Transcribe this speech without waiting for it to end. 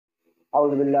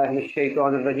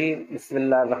Auzubillahiminash-shaytanir-rajeem.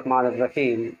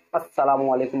 Bismillahir-rahmanir-rahim.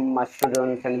 Assalamualaikum, my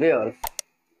students and viewers.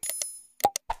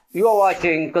 You are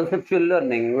watching Conceptual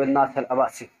Learning with Nasir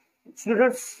Abbasi.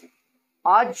 Students,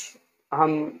 आज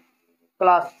हम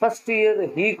class first year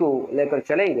ही को लेकर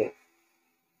चलेंगे।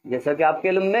 जैसा कि आपके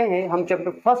इल्म में है, हम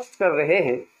चैप्टर फर्स्ट कर रहे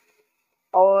हैं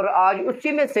और आज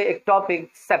उसी में से एक topic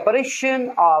separation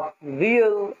of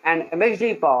real and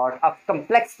imaginary part of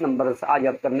complex numbers आज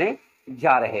आप करने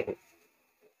जा रहे हैं।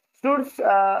 स्टूडेंट्स,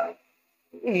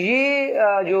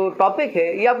 ये जो टॉपिक है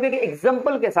ये आपको एक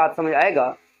एग्जाम्पल के साथ समझ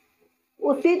आएगा।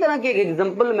 उसी तरह के एक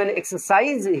एग्जाम्पल मैंने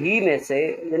एक्सरसाइज ही में से,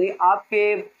 यानी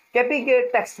आपके केपी के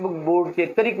टेक्स्ट बुक बोर्ड के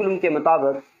करिकुलम के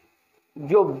मुताबिक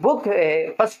जो बुक है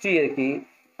फर्स्ट ईयर की,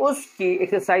 उसकी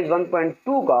एक्सरसाइज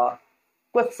 1.2 का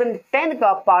क्वेश्चन 10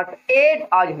 का पार्ट 8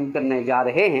 आज हम करने जा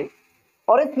रहे हैं।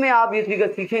 और इसमें आप ये तरीका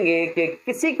सीखेंगे कि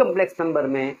किसी कम्प्लेक्स नंबर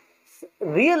में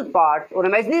रियल पार्ट और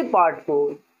इमेजिनरी पार्ट को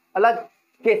अलग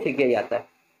कैसे किया जाता है।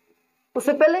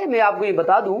 उससे पहले मैं आपको ये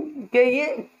बता दूं कि ये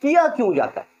किया क्यों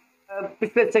जाता है।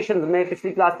 पिछले सेशंस में,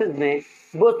 पिछली क्लासेस में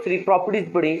बहुत सारी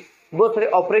प्रॉपर्टीज पढ़ी, बहुत सारे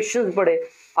ऑपरेशंस पढ़े।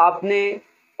 आपने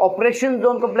ऑपरेशंस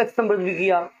ऑन कम्प्लेक्स नंबर्स भी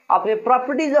किया, आपने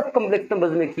प्रॉपर्टीज ऑफ कम्प्लेक्स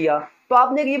नंबर्स में किया। तो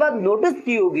आपने ये बात नोटिस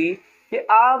की होगी कि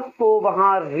आपको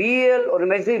वहाँ रियल और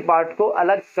इमेजिनरी पार्ट को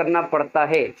अलग करना पड़ता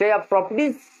है, चाहे आप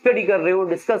प्रॉपर्टीज स्टडी कर रहे हो,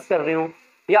 डिस्कस कर रहे हो,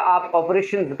 या आप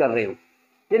ऑपरेशंस कर रहे हो।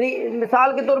 यानी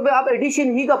मिसाल के तौर पे आप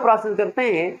एडिशन ही का प्रोसेस करते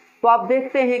हैं तो आप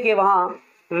देखते हैं कि वहाँ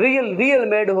रियल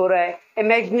में ऐड हो रहा है,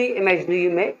 इमेजिनरी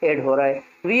में ऐड हो रहा है।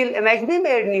 रियल इमेजिनरी में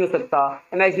ऐड नहीं हो सकता,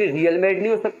 इमेजिनरी रियल में ऐड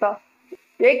नहीं हो सकता।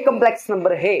 एक कम्प्लेक्स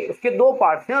नंबर है, उसके दो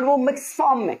पार्ट्स हैं और वो मिक्स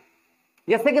फॉर्म में,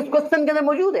 जैसे कि इस क्वेश्चन के अंदर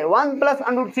मौजूद है 1 +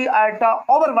 √3 iota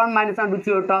over 1 -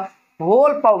 √3 iota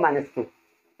whole power -2।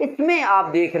 इसमें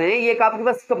आप देख रहे हैं ये एक आपके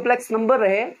पास कम्प्लेक्स नंबर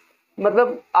है,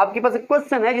 मतलब आपके पास एक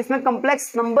क्वेश्चन है जिसमें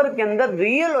कम्प्लेक्स नंबर के अंदर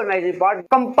रियल और इमेजिनरी पार्ट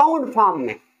कंपाउंड फॉर्म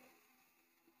में।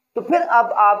 तो फिर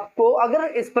अब आपको अगर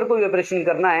इस पर कोई ऑपरेशन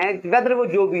करना है, वेदर वो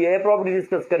जो भी है, प्रॉपर्टी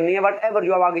डिस्कस करनी है, व्हाटएवर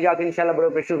जो आप आगे जाकर इंशाल्लाह बड़े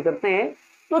ऑपरेशन करते हैं,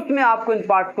 तो उसमें आपको इन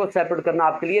पार्ट को सेपरेट करना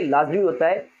आपके लिए लाजमी होता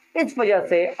है। इस वजह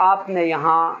से आपने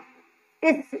यहाँ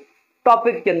इस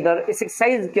टॉपिक के अंदर, इस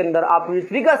एक्सरसाइज के अंदर आपको ये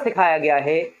तरीका सिखाया गया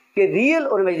है कि रियल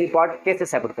और इमेजिनरी पार्ट कैसे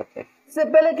सेपरेट करते हैं। इससे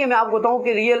पहले कि मैं आपको बताऊं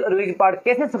कि रियल और इमेजिनरी पार्ट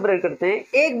कैसे सेपरेट करते हैं,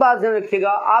 एक बात ध्यान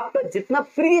रखिएगा, आपका जितना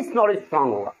प्रीवियस नॉलेज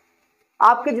स्ट्रांग होगा,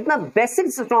 आपके जितना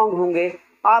बेसिक्स स्ट्रांग होंगे,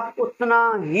 आप उतना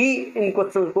ही इन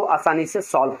क्वेश्चन को आसानी से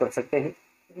सॉल्व कर सकते हैं।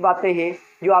 बातें हैं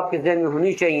जो आपके जहन में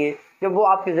होनी चाहिए, जब वो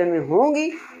आपके जहन में होंगी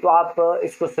तो आप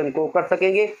इस क्वेश्चन को कर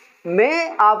सकेंगे।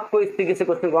 मैं आपको इस तरीके से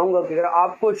क्वेश्चन कहूँगा कि अगर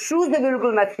आपको शुरू से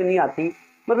बिल्कुल मैथ्स नहीं आती,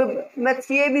 मतलब मैथ्स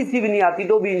की ABC भी नहीं आती,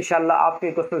 तो भी इंशाल्लाह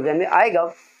आपके क्वेश्चन जहन में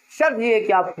आएगा। शर्त ये है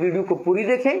कि आप वीडियो को पूरी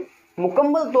देखें,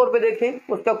 मुकम्मल तौर पे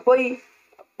देखें, उसका कोई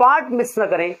पार्ट मिस ना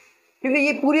करें, क्योंकि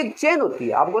ये पूरी एक चेन होती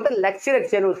है। आपको पता है लेक्चर एक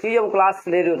चेन होती है। जब हम क्लास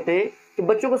ले रहे होते हैं तो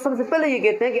बच्चों को सबसे पहले ये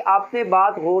कहते हैं कि आपने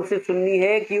बात गौर से सुननी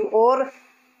है कि और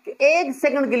एक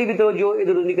सेकंड के लिए भी तो जो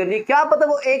इधर उधर नहीं करनी। क्या पता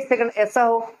वो एक सेकंड ऐसा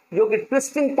हो जो कि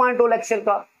ट्विस्टिंग पॉइंट हो लेक्चर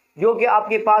का, जो कि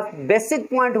आपके पास बेसिक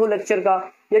पॉइंट हो लेक्चर का,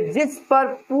 या जिस पर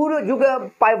पूरा जो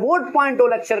पाइवोट पॉइंट हो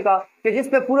लेक्चर का, कि जिस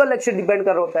पे पूरा लेक्चर डिपेंड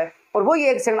कर रहा होता है, और वो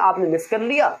ये एक सेकंड आपने मिस कर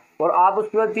लिया और आप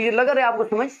उसके बाद चीजें लगा रहे, आपको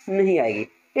समझ नहीं आएगी।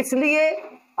 इसलिए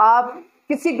आप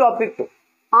किसी टॉपिक को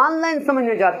ऑनलाइन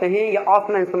समझना चाहते हैं या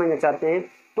ऑफलाइन समझना चाहते हैं,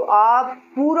 तो आप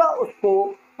पूरा उसको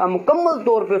मुकम्मल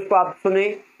तौर पे उसको आप सुने,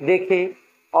 देखें।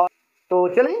 और तो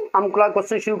चलें हम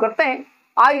क्वेश्चन शुरू करते हैं।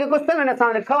 आज का क्वेश्चन मैंने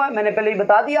सामने रखा हुआ है, मैंने पहले ही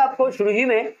बता दिया आपको शुरू ही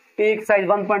में कि एक्सरसाइज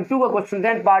 1.2 का क्वेश्चन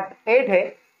 10 पार्ट 8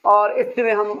 है, और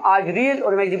इसमें हम आज रियल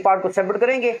और इमेजिनरी पार्ट को सेपरेट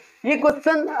करेंगे। ये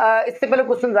क्वेश्चन इससे पहले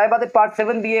क्वेश्चन जाहिर बात है पार्ट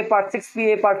 7 भी है, पार्ट 6 भी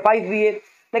है, पार्ट 5 भी है,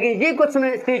 लेकिन ये क्वेश्चन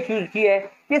मैंने इसलिए चूज किया है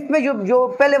कि इसमें जो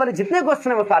पहले वाले जितने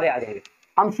क्वेश्चन है वो सारे आ जाएंगे।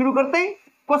 हम शुरू करते हैं।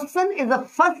 Question is the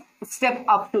first step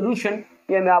of solution.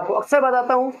 ये मैं आपको अक्सर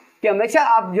बताता हूँ कि हमेशा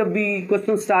आप जब भी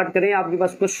क्वेश्चन स्टार्ट करें, आपके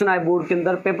पास क्वेश्चन आए बोर्ड के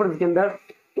अंदर, पेपर के अंदर,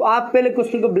 तो आप पहले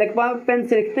क्वेश्चन को ब्लैक पेन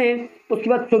से लिखते हैं, उसके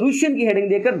बाद सॉल्यूशन की हेडिंग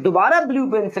देकर दोबारा ब्लू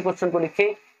पेन से क्वेश्चन को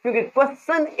लिखें, क्योंकि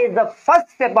question is the first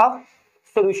step of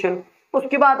solution.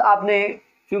 उसके बाद आपने,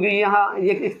 क्योंकि यहाँ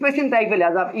ये एक्सप्रेशन टाइप है,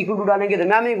 लिहाजा आप इक्वल टू डालेंगे,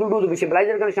 दरम्यान में इक्वल टू तो पीछे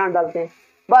ब्राइजर का निशान डालते हैं।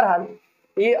 बहरहाल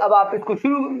ये अब आप इसको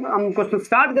हम क्वेश्चन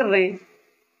स्टार्ट कर रहे हैं।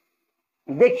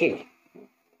 देखिए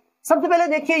सबसे पहले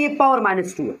देखिए ये पावर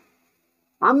 -2 है।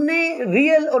 हमने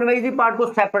रियल और इमेजिनरी पार्ट को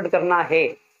सेपरेट करना है,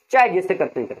 चाहे जिससे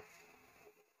करते हैं करें।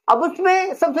 अब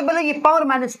उसमें सबसे पहले ये पावर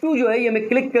 -2 जो है, ये हमें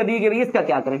क्लिक कर दी कि भाई इसका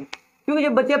क्या करें, क्योंकि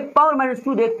जब बच्चे पावर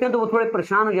 -2 देखते हैं तो वो थोड़े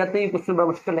परेशान हो जाते हैं, ये क्वेश्चन बड़ा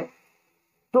मुश्किल है।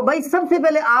 तो भाई सबसे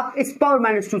पहले आप इस पावर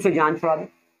 -2 से जान छुड़ा दें।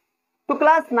 तो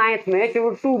क्लास 9th में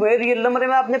चैप्टर 2 में रियल नंबर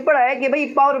में आपने पढ़ा है कि भाई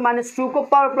पावर -2 को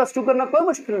पावर +2 करना कोई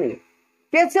मुश्किल नहीं है।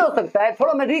 कैसे हो सकता है,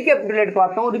 थोड़ा मैं रिकैपिटुलेट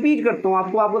करता हूँ, रिपीट करता हूँ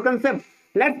आपको आपका कंसेप्ट।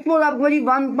 लेट्स सपोज आपको जी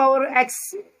 1 power x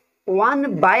 1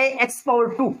 bye x power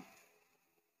 2,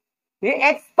 ये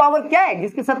x पावर क्या है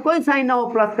जिसके साथ कोई साइन ना हो,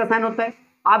 प्लस का साइन होता है,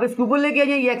 आप इसको ऊपर लेके आ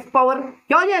जाइए, ये x पावर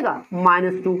क्या हो जाएगा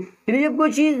 -2। यानी जब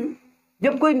कोई चीज,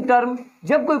 जब कोई टर्म,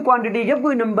 जब कोई क्वांटिटी, जब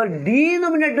कोई नंबर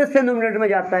डिनोमिनेटर से नोमिनेटर में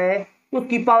जाता है तो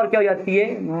उसकी पावर क्या हो जाती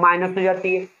है, माइनस हो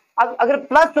जाती है। अगर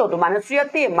प्लस हो तो माइनस हो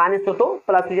जाती है, माइनस हो तो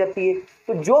प्लस हो जाती है।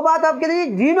 तो जो बात आप कहते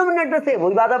हैं डिनोमिनेटर से,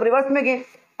 वही बात आप रिवर्स में कहें,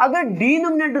 अगर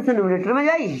डिनोमिनेटर से नोमिनेटर में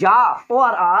जाए या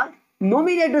और आर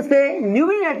नोमिनेटर से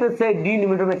न्यूमिनेटर से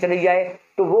डिनोमिनेटर में चली जाए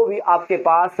तो वो भी आपके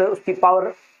पास उसकी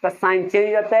पावर का साइन चेंज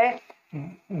हो जाता है।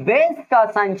 बेस का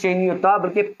साइन चेंज नहीं होता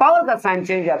बल्कि पावर का साइन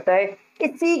चेंज हो जाता है।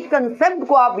 इसी कंसेप्ट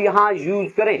को आप यहाँ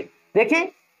यूज करें। देखें,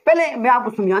 पहले मैं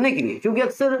आपको समझाने के लिए, क्योंकि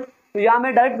अक्सर यहाँ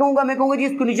मैं डायरेक्ट कहूंगा, मैं कहूंगा जी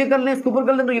इसको नीचे कर लें, इसको ऊपर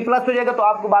कर लें तो ये प्लस हो जाएगा, तो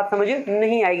आपको बात समझ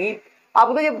नहीं आएगी।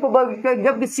 आपको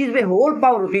जब किसी चीज में होल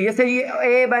पावर होती है, जैसे ये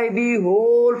a/b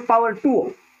होल पावर 2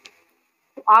 हो,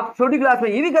 तो आप छोटी क्लास में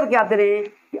ये भी करके आते रहे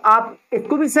कि आप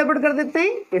इसको भी सेपरेट कर देते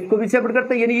हैं, इसको भी सेपरेट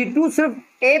करते हैं, यानी ये 2 सिर्फ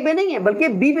a पे नहीं है बल्कि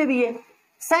b पे भी है।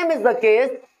 सेम इज द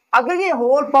केस, अगर ये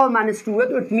होल पावर -2 है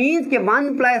तो इट मींस कि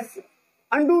 1 प्लस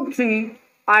 √3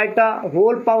 आइटा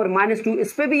होल पावर -2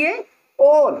 इस पे भी है,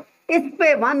 और इस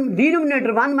पे 1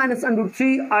 denominator 1 minus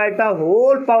 √3 iota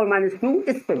whole power -2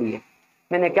 इस पे भी है।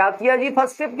 मैंने क्या किया जी,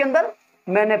 फर्स्ट स्टेप के अंदर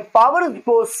मैंने पावर्स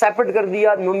को सेपरेट कर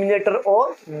दिया नोमिनेटर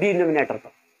और डिनोमिनेटर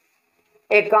पर,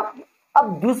 एक काम।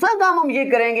 अब दूसरा काम हम ये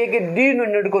करेंगे कि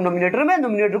डिनोमिनेटर को नोमिनेटर में,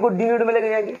 नोमिनेटर को डिनोमिनेटर में लेके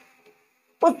जाएंगे।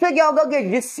 उससे क्या होगा कि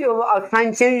जिस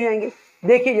साइन चेंज हो जाएंगे।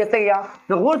 देखिए जैसे यहाँ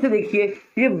गौर से देखिए,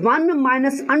 ये 1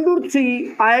 माइनस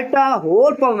 √3 आइटा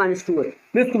होल पावर -2 है,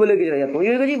 मैं इसको लेके चला जाता हूँ,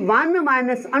 ये जी 1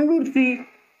 माइनस √3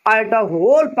 आइटा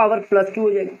होल पावर +2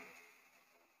 हो जाएगा।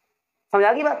 समझ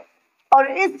आ गई बात। और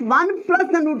इस 1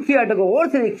 प्लस √3 आइटा को और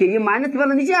से देखिए, ये माइनस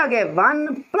वाला नीचे आ गया, 1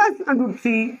 प्लस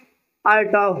 √3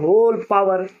 आइटा होल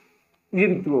पावर ये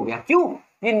भी 2 हो गया। क्यों,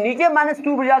 ये नीचे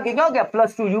 -2 पर जाके क्या हो गया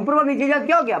 +2, ऊपर वाला नीचे जाके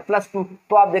क्या हो गया +2।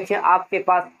 तो आप देखिए आपके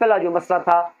पास पहला जो मसला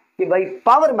था कि भाई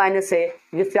पावर माइनस है,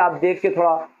 जिससे आप देख के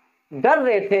थोड़ा डर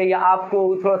रहे थे या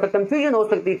आपको थोड़ा सा कंफ्यूजन हो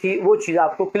सकती थी, वो चीज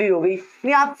आपको क्लियर हो गई।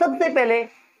 नहीं, आप सबसे पहले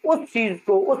उस चीज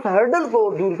को, उस हर्डल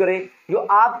को दूर करें जो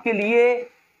आपके लिए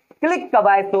क्लिक का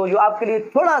बायस हो, जो आपके लिए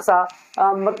थोड़ा सा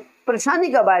परेशानी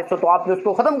का बायस हो, तो आपने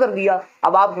उसको खत्म कर दिया।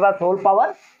 अब आपके पास होल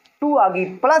पावर 2 आ गई,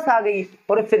 प्लस आ गई,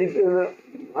 और इससे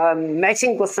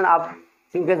मैचिंग क्वेश्चन आप,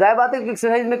 क्योंकि जाहिर बात है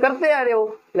एक्सरसाइज में करते आ रहे हो,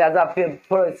 लिहाजा फिर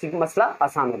थोड़ा सी मसला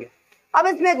आसान हो गया। अब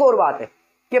इसमें एक और बात है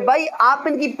कि भाई आप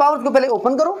इनकी पावर्स को पहले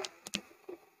ओपन करो,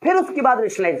 फिर उसके बाद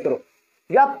रेशनलाइज करो,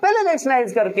 या पहले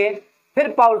रेशनलाइज करके फिर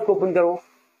पावर्स को ओपन करो।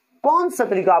 कौन सा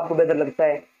तरीका आपको बेहतर लगता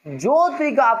है, जो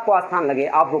तरीका आपको आसान लगे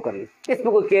आप वो कर लें,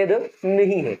 इसमें कोई कैद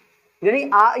नहीं है। यानी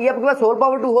ये आपके पास होल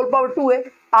पावर 2 है,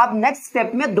 आप नेक्स्ट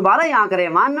स्टेप में दोबारा यहां करें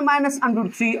 1 minus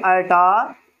 √3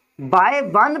 iota bye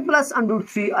 1 plus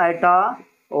 √3 iota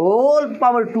whole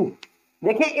power 2।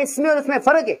 देखें इसमें और इसमें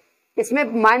फर्क है, इसमें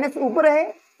माइनस ऊपर है,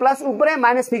 प्लस ऊपर है,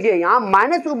 माइनस नीचे है, यहां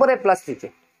माइनस ऊपर है, प्लस नीचे।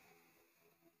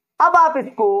 अब आप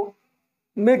इसको,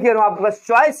 मैं कह रहा हूं आपके पास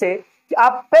चॉइस है कि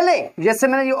आप पहले, जैसे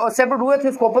मैंने जो सेपरेट हुए थे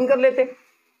इसको ओपन कर लेते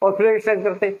और फिर रेशनलाइज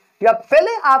करते, या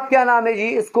पहले आप क्या नाम है जी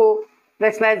इसको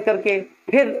रेशनलाइज करके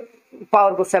फिर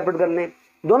पावर को सेपरेट कर लें।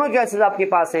 दोनों चॉइसेस आपके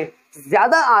पास हैं।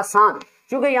 ज्यादा आसान,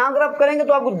 क्योंकि यहाँ अगर आप करेंगे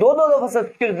तो आपको दो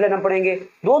स्किल्स लेना पड़ेंगे,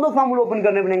 दो फार्मूले ओपन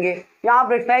करने पड़ेंगे। यहाँ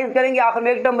आप रेशनलाइज करेंगे, आखिर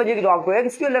में एक टर्म बचेगी तो आपको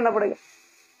एक स्किल लेना पड़ेगा।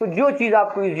 तो जो चीज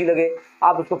आपको इजी लगे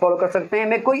आप उसको फॉलो कर सकते हैं।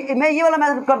 मैं ये वाला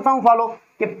मेथड करता हूँ फॉलो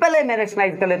कि पहले मैं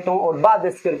रेशनलाइज कर लेता हूँ और बाद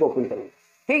स्किल को ओपन करूंगा।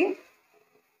 ठीक है,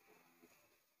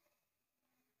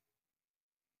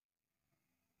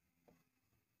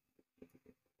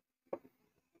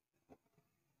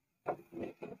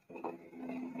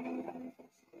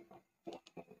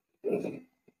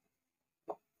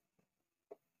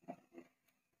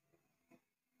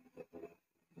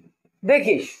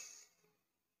 देखिए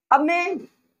अब मैं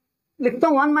लिखता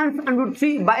हूं 1 माइनस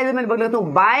 √3 बाय, मैं लिखता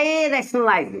हूं बाय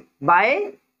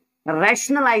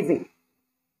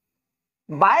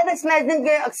रेशनलाइजिंग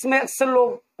के अक्सर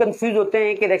लोग कंफ्यूज होते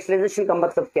हैं कि रेशनलाइजेशन का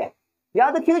मतलब क्या है।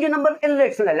 याद रखिएगा जो नंबर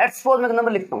इररेशनल है, लेट्स सपोज मैं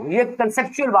नंबर लिखता हूं, ये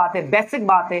कंसेप्चुअल बात है, बेसिक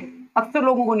बात है, अक्सर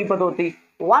लोगों को नहीं पता होती।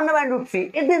 1/√3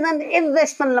 it is an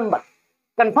irrational number.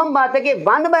 Confirm बात है कि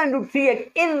 1/√3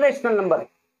 एक इररेशनल नंबर है,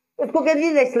 इसको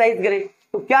कैसे रेशनलाइज करें।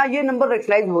 तो क्या ये नंबर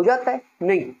रेशनलाइज हो जाता है?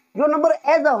 नहीं, जो number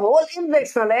as a whole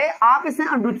irrational है आप इसे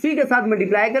 √3 के साथ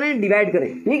मल्टीप्लाई करें, डिवाइड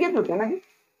करें, ठीक है। तो क्या ना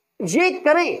जी ये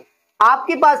करें,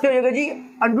 आपके पास क्या हो जाएगा जी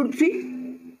 √3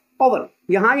 ओवर,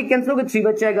 यहां ये कैंसिल होकर 3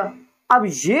 बच जाएगा। अब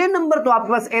ये नंबर तो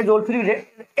आपके पास एज होल 3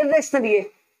 इररेशनल है,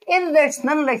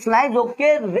 इररेशनल रेशनलाइज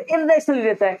होकर इररेशनल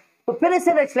रहता है, तो फिर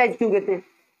इसे रैशनलाइज क्यों कहते हैं?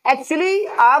 एक्चुअली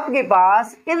आपके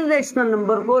पास इर्रेशनल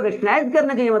नंबर को रैशनलाइज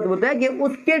करने का ये मतलब होता है कि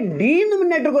उसके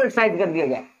डिनोमिनेटर को रैशनलाइज कर दिया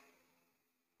जाए।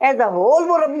 एज अ होल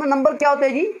वो नंबर क्या होता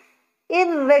है जी?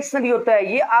 इर्रेशनल होता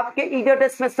है। ये आपके ईडर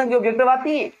टेस्ट में संख्या ऑब्जेक्टिव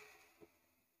आती है।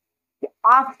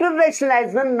 After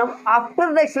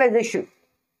rationalisation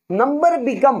number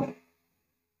become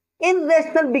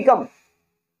इनरेशनल become,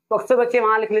 तो अक्सर बच्चे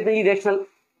वहां लिख लेते हैं रेशनल,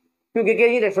 क्योंकि क्या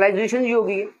ये रैशनलाइजेशन ही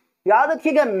होगी। याद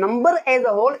रखिएगा number as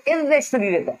a whole irrational ही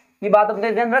रहता है, ये बात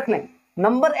अपने ध्यान रख लें।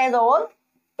 Number as a whole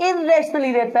irrational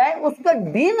ही रहता है, उसका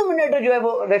डिनोमिनेटर जो है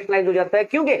वो रैशनलाइज हो जाता है।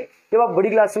 क्योंकि जब आप बड़ी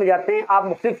क्लास में जाते हैं आप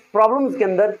मुख्तलिफ प्रॉब्लम्स के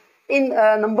अंदर इन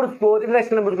नंबर्स को,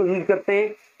 इररेशनल नंबर्स को यूज करते हैं,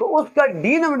 तो उसका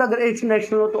डिनोमिनेटर अगर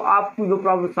इररेशनल हो तो आपकी वो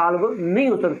प्रॉब्लम सॉल्व नहीं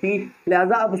हो सकती,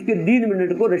 लिहाजा आप उसके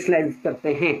डिनोमिनेटर को रैशनलाइज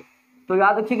करते हैं। तो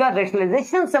याद रखिएगा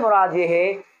रैशनलाइजेशन से मुराद ये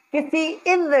है किसी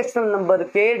इनरेशनल नंबर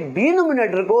के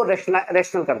डिनोमिनेटर को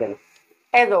रैशनल कर देना।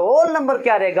 एज अ होल नंबर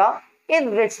क्या रहेगा?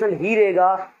 इनरेशनल ही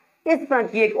रहेगा। इस तरह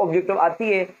की एक ऑब्जेक्टिव आती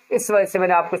है, इस वजह से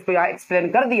मैंने आपको इसको यहाँ एक्सप्लेन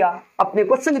कर दिया। अपने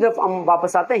क्वेश्चन की तरफ हम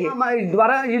वापस आते हैं। मैं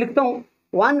दोबारा ये लिखता हूँ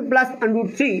 1 +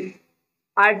 √3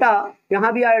 आयटा,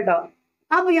 यहाँ भी आयटा।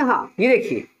 अब यहाँ ये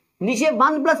देखिए नीचे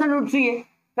 1 + √3 है।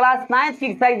 क्लास 9 की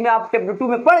एक्सरसाइज में आप चैप्टर 2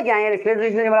 में पढ़ के आए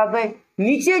हैं।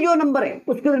 नीचे जो नंबर है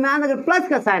उसके दरमियान अगर प्लस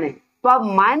का साइन है तो आप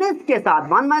माइनस के साथ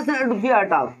 1 - √3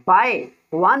 आयटा बाय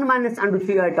 1 -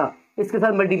 √3 आयटा इसके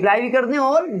साथ मल्टीप्लाई भी कर दें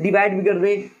और डिवाइड भी कर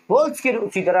दें। होल स्क्वायर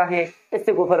उसी तरह है,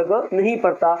 इससे कोई फर्क नहीं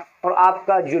पड़ता और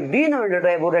आपका जो डिनोमिनेटर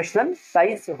है वो रैशनल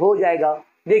साइज हो जाएगा।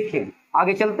 देखिए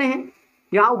आगे चलते हैं।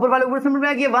 यहाँ ऊपर वाले ऊपर समझ में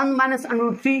आया कि 1 -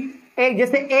 √3 एक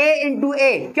जैसे a ×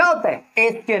 a क्या होता है?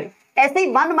 a²। ऐसे ही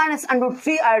 1 -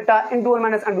 √3 आयटा इंटू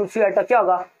 1 - √3 आयटा क्या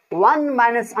होगा? 1 -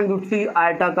 √3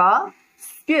 आयटा का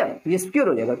स्क्वायर, ये स्क्वायर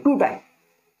हो जाएगा 2 टाइम।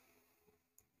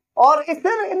 और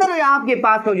इधर आपके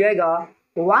पास हो जाएगा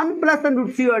 1 +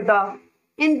 √3 eta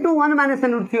into 1 -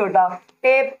 √3 eta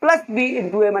a + b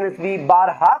into a - b।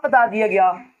 बारहा बता दिया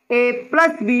गया a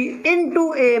 + b into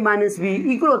a - b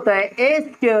equal होता है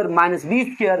a² -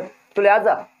 b²। तो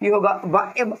लिहाजा ये होगा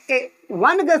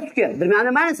 1 का स्क्वायर, दरमियान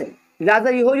में माइनस है, लिहाजा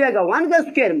ये हो जाएगा 1 का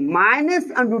स्क्वायर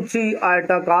 -√3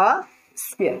 आयटा का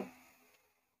स्क्वायर।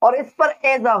 और इस पर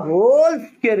एज अ होल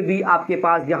स्क्वायर भी आपके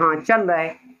पास यहाँ चल रहा है।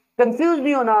 कंफ्यूज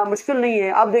नहीं होना, मुश्किल नहीं है।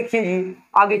 अब देखिए जी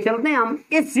आगे चलते हैं हम।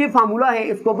 इस ये फार्मूला है,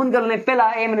 इसको ओपन कर लें।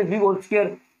 पहला a - b whole square,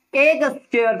 a का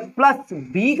स्क्वायर प्लस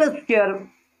b का स्क्वायर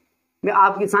में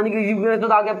आपकी आसानी के लिए तो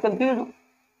आगे आप कंफ्यूज हो।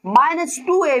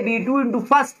 -2ab 2 इंटू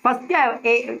फर्स्ट क्या है?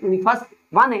 फर्स्ट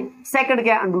 1 है, सेकंड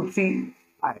क्या है? √3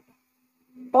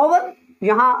 आयटा ओवर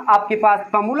यहाँ आपके पास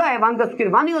फार्मूला है 1 का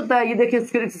स्क्वायर 1 ही होता है। ये देखिए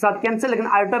स्क्वायर के साथ कैंसिल, लेकिन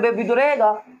आयटा पे भी तो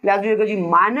रहेगा, लिहाजा जी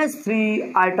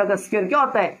 -3 आयटा का स्क्वायर क्या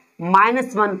होता है?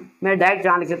 -1। मैं डायरेक्ट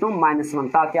जहां लिख लेता हूँ -1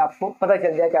 ताकि आपको पता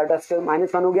चल जाए कि आयटा स्क्वायर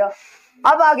 -1 हो गया।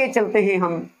 अब आगे चलते हैं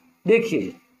हम।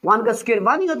 देखिए 1 का स्क्वायर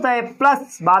 1 ही होता है,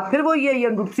 प्लस बात फिर वही है, ये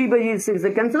 √3 पे ये से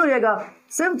कैंसिल हो जाएगा,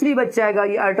 सिर्फ 3 बच जाएगा।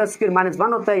 ये आयटा स्क्वायर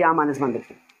 -1 होता है, यहाँ -1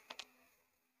 देखिए।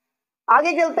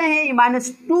 आगे चलते हैं, ये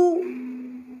 -2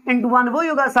 इंटू 1 वही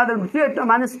होगा साथ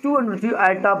 -2 √3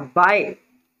 आयटा बाय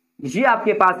ये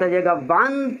आपके पास आ जाएगा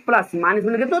 1 प्लस -1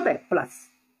 लिखे तो होता है प्लस।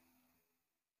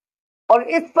 और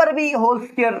इस पर भी होल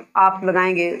स्क्वायर आप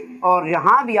लगाएंगे और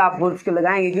यहां भी आप होल स्क्वायर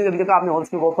लगाएंगे, क्योंकि अभी तक आपने होल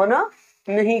स्क्वायर ओपन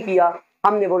नहीं किया,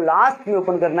 हमने वो लास्ट में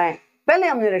ओपन करना है। पहले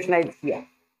हमने रैशनलाइज किया।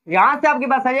 यहां से आपके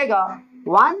पास आ जाएगा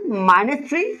 1 -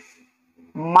 3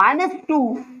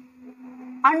 -2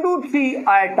 √3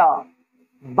 आयटा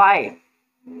बाय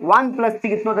 1 + 3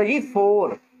 कितना होता है जी?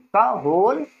 4 का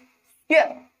होल स्क्वायर।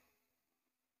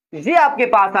 ये आपके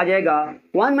पास आ जाएगा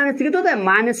 1 - 3 कितना होता है?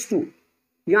 -2।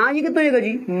 यहां ये कितना हो जाएगा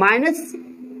जी?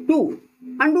 -2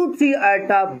 √3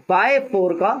 आयटा बाय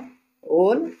 4 का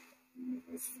होल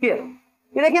स्क्वायर।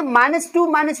 ये देखिए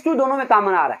 -2 दोनों में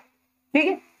कॉमन आ रहा है, ठीक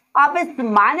है। आप इस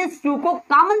 -2 को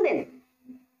कॉमन ले लें।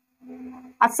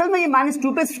 असल में ये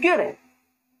 -2 पे स्क्वायर है,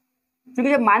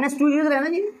 क्योंकि जब -2 यूज है ना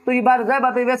जी, तो ये बात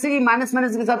बात है, वैसे ही माइनस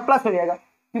के साथ प्लस हो जाएगा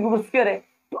क्योंकि वो स्क्वायर है।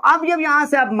 तो अब जब यहां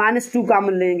से आप -2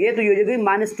 कॉमन लेंगे तो ये हो जाएगा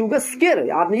 -2 का स्क्वायर।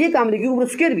 आपने ये कॉमन लिया क्योंकि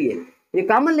स्क्वायर भी है, ये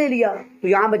कॉमन ले लिया तो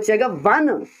यहां बच जाएगा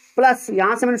 1 प्लस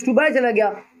यहां से -2 बाहर चला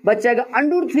गया, बच जाएगा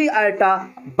 √3 आयटा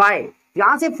बाय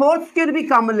यहां से 4 स्क्वायर भी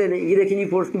कॉमन ले लें। ये देखिए जी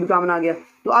 4 स्क्वायर भी कॉमन आ गया,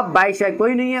 तो अब बाय शायद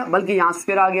कोई नहीं है बल्कि यहां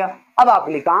स्क्वायर आ गया। अब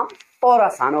आपके लिए काम और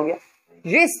आसान हो गया।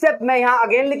 ये स्टेप मैं यहां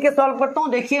अगेन लिख के सॉल्व करता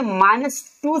हूं। देखिए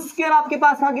 -2 स्क्वायर आपके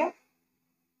पास आ गया,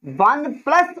 1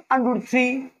 प्लस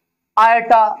 √3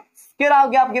 आयटा स्क्वायर आ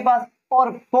गया आपके पास,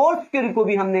 और 4 स्क्वायर को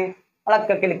भी हमने अलग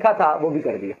करके लिखा था वो भी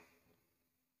कर दिया।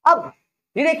 अब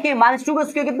ये देखिए -2 का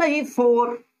स्क्वायर कितना जी?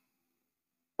 4,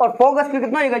 और 4 का स्क्वायर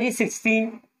कितना होगा जी?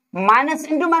 16। माइनस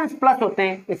इंटू माइनस प्लस होते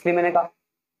हैं इसलिए मैंने कहा।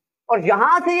 और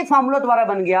यहां से ये फॉर्मूला दोबारा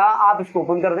बन गया, आप इसको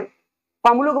ओपन कर दें,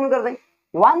 फॉर्मूला ओपन कर दें,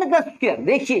 1 का स्क्वायर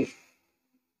देखिए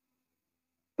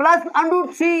प्लस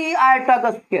 √3 आयटा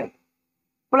का स्क्वायर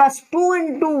प्लस 2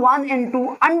 × 1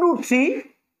 × √3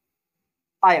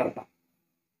 आयोटा,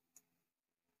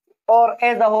 और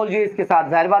एज अ होल ये इसके साथ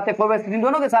जाहिर बात है 4/16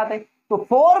 दोनों के साथ है, तो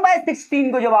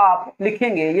 4/16 को जब आप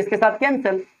लिखेंगे इसके साथ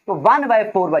कैंसिल तो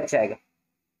 1/4 बच जाएगा।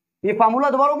 ये फार्मूला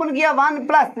दोबारा ओपन किया, 1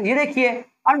 प्लस ये देखिए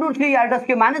 √3 आयोटा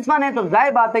के -1 है, तो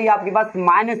जाहिर बात है ये आपके पास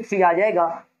 -3 आ जाएगा,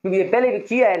 क्योंकि ये पहले भी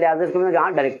किया है लिहाजा इसको मैंने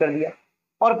जहां डायरेक्ट कर दिया,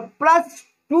 और प्लस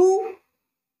 2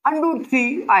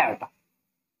 √3 आयोटा।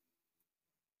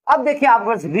 अब देखिए आपके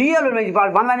पास रियल और इमेजिनरी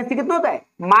पार्ट 1 - 3 कितना होता है,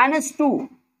 -2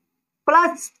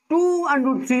 प्लस 2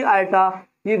 √3 आयोटा,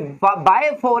 ये बाय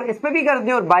 4 इस पे भी कर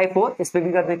दें और बाय 4 इस पे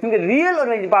भी कर दें, क्योंकि रियल और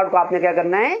इमेजिनरी पार्ट को आपने क्या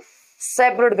करना है,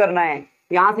 सेपरेट करना है।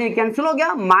 यहां से ये कैंसिल हो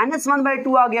गया,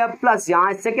 -1/2 आ गया, प्लस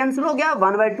यहां इससे कैंसिल हो गया,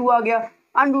 1/2 आ गया,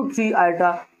 √3 आयोटा।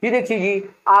 ये देखिए जी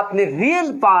आपने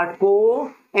रियल पार्ट को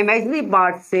इमेजिनरी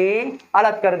पार्ट से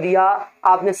अलग कर दिया,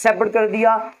 आपने सेपरेट कर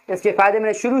दिया। इसके फायदे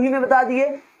मैंने शुरू ही में बता दिए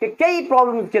कि कई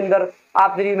प्रॉब्लम्स के अंदर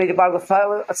आपने इमेजिनरी पार्ट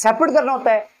को सेपरेट करना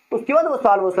होता है, उसके बाद वो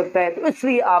सॉल्व हो सकता है, तो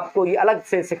इसलिए आपको ये अलग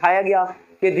से सिखाया गया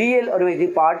कि रियल और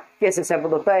इमेजिनरी पार्ट कैसे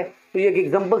सेपरेट होता है। तो ये एक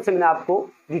एग्जांपल से मैंने आपको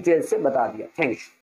डिटेल से बता दिया। Thank you.